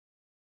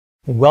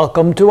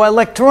Welcome to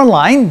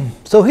ilectureonline.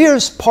 So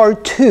here's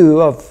part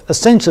 2 of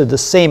essentially the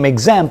same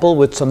example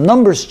with some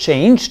numbers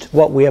changed.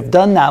 What we have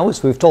done now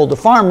is we've told the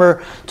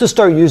farmer to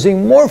start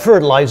using more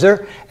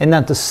fertilizer and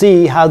then to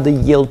see how the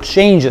yield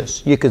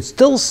changes. You can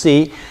still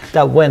see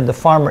that when the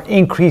farmer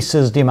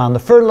increases the amount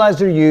of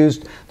fertilizer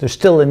used, there's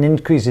still an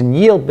increase in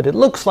yield, but it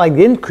looks like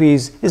the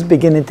increase is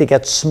beginning to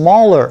get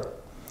smaller.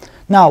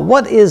 Now,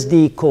 what is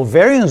the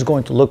covariance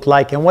going to look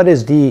like, and what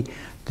is the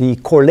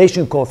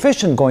correlation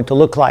coefficient going to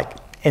look like?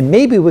 And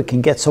maybe we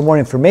can get some more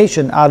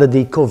information out of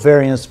the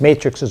covariance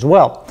matrix as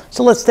well.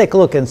 So let's take a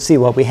look and see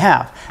what we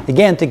have.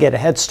 Again, to get a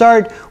head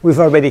start, we've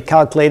already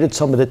calculated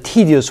some of the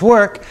tedious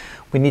work.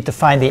 We need to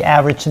find the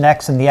average in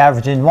X and the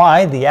average in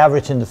Y, the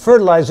average in the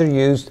fertilizer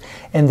used,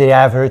 and the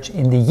average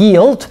in the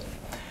yield.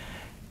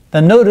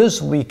 Then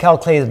notice we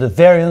calculated the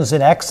variance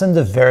in X and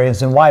the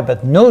variance in Y,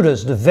 but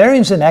notice the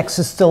variance in X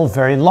is still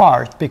very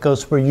large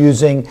because we're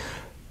using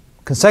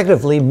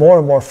consecutively more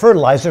and more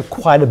fertilizer,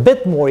 quite a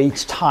bit more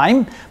each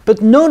time,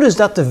 but notice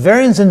that the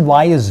variance in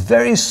Y is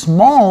very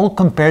small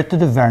compared to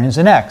the variance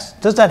in X.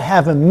 Does that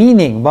have a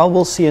meaning? Well,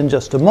 we'll see in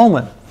just a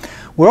moment.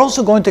 We're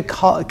also going to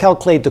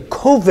calculate the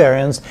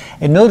covariance,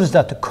 and notice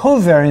that the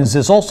covariance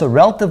is also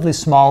relatively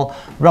small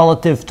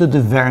relative to the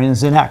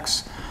variance in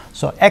X.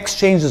 So X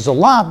changes a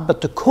lot,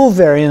 but the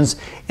covariance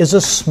is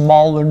a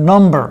smaller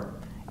number.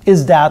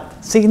 Is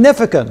that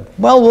significant?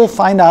 Well, we'll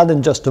find out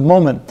in just a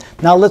moment.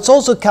 Now let's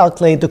also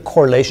calculate the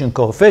correlation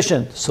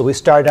coefficient. So we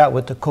start out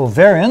with the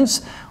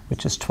covariance,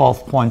 which is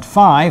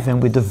 12.5,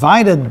 and we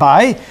divide it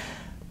by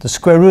the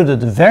square root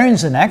of the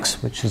variance in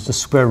X, which is the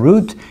square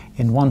root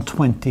in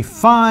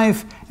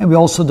 125, and we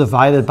also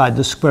divide it by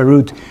the square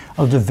root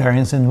of the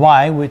variance in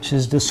Y, which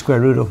is the square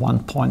root of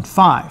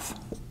 1.5.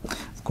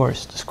 Of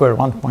course, the square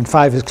root of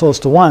 1.5 is close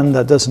to 1.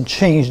 That doesn't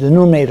change the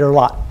numerator a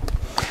lot.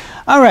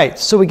 All right,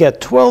 so we get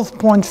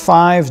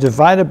 12.5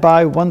 divided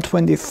by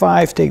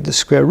 125, take the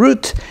square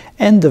root,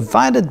 and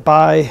divided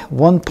by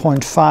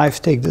 1.5,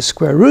 take the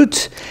square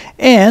root,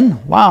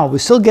 and wow, we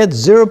still get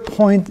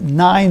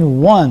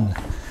 0.91.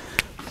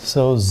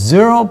 So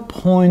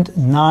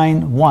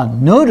 0.91.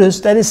 Notice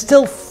that it's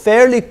still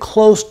fairly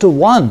close to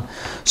 1.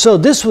 So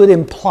this would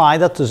imply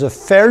that there's a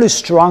fairly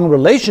strong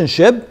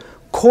relationship,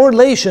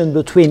 correlation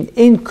between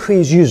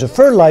increased use of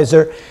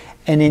fertilizer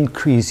and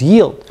increased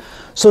yield.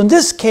 So in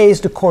this case,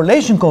 the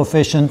correlation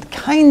coefficient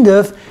kind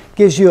of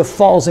gives you a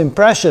false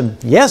impression.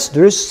 Yes,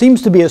 there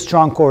seems to be a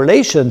strong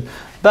correlation,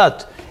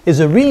 but is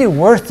it really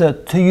worth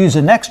it to use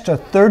an extra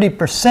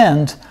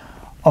 30%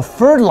 of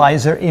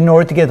fertilizer in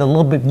order to get a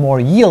little bit more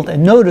yield?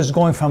 And notice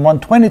going from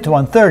 120 to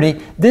 130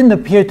 didn't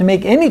appear to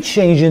make any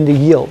change in the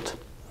yield.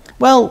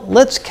 Well,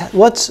 let's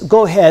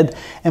go ahead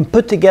and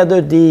put together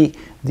the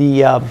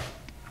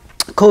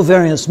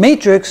covariance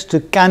matrix to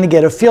kind of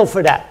get a feel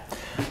for that.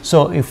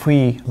 So if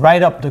we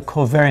write up the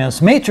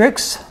covariance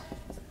matrix,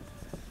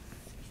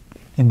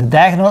 in the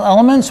diagonal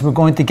elements, we're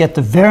going to get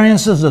the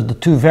variances of the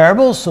two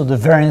variables. So the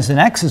variance in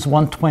X is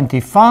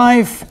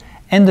 125,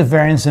 and the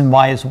variance in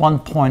Y is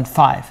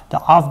 1.5. The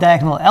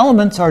off-diagonal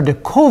elements are the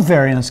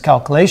covariance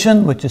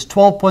calculation, which is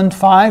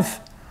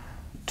 12.5,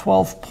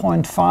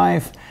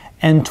 12.5,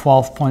 and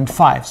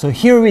 12.5. So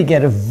here we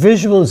get a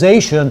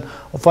visualization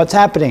of what's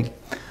happening.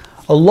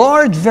 A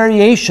large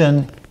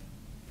variation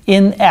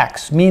in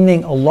X,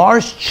 meaning a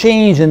large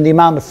change in the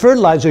amount of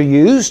fertilizer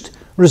used,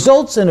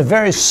 results in a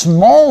very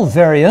small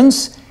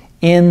variance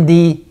in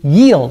the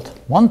yield,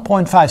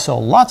 1.5. So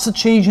lots of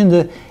change in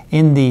the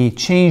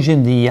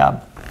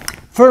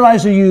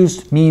fertilizer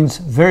used means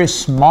very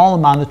small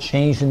amount of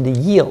change in the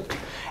yield.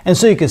 And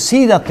so you can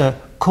see that the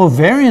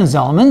covariance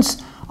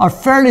elements are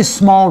fairly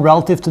small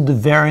relative to the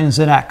variance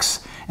in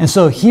X. And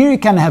so here you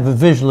can have a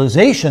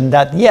visualization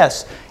that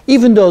yes,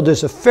 even though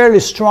there's a fairly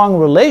strong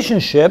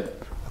relationship,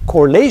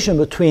 correlation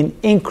between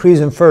increase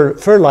in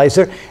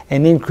fertilizer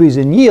and increase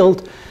in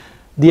yield,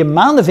 the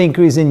amount of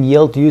increase in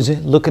yield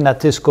looking at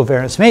this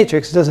covariance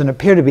matrix doesn't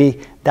appear to be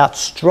that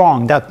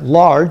strong, that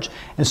large,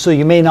 and so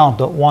you may not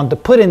want to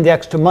put in the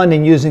extra money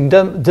in using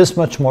this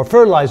much more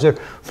fertilizer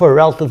for a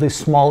relatively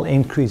small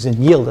increase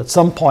in yield. At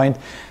some point,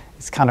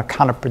 it's kind of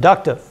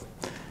counterproductive.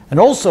 And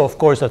also, of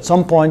course, at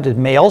some point, it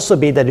may also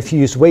be that if you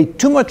use way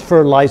too much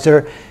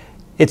fertilizer,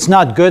 it's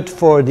not good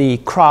for the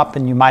crop,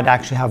 and you might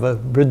actually have a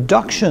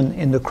reduction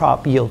in the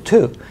crop yield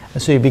too.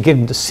 And so you're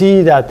beginning to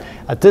see that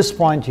at this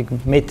point, you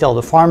may tell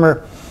the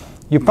farmer,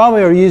 you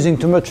probably are using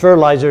too much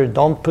fertilizer,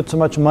 don't put so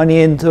much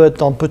money into it,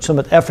 don't put so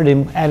much effort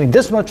in adding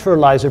this much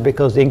fertilizer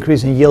because the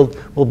increase in yield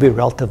will be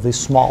relatively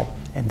small.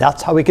 And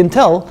that's how we can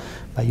tell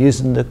by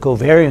using the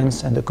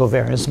covariance and the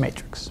covariance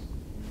matrix.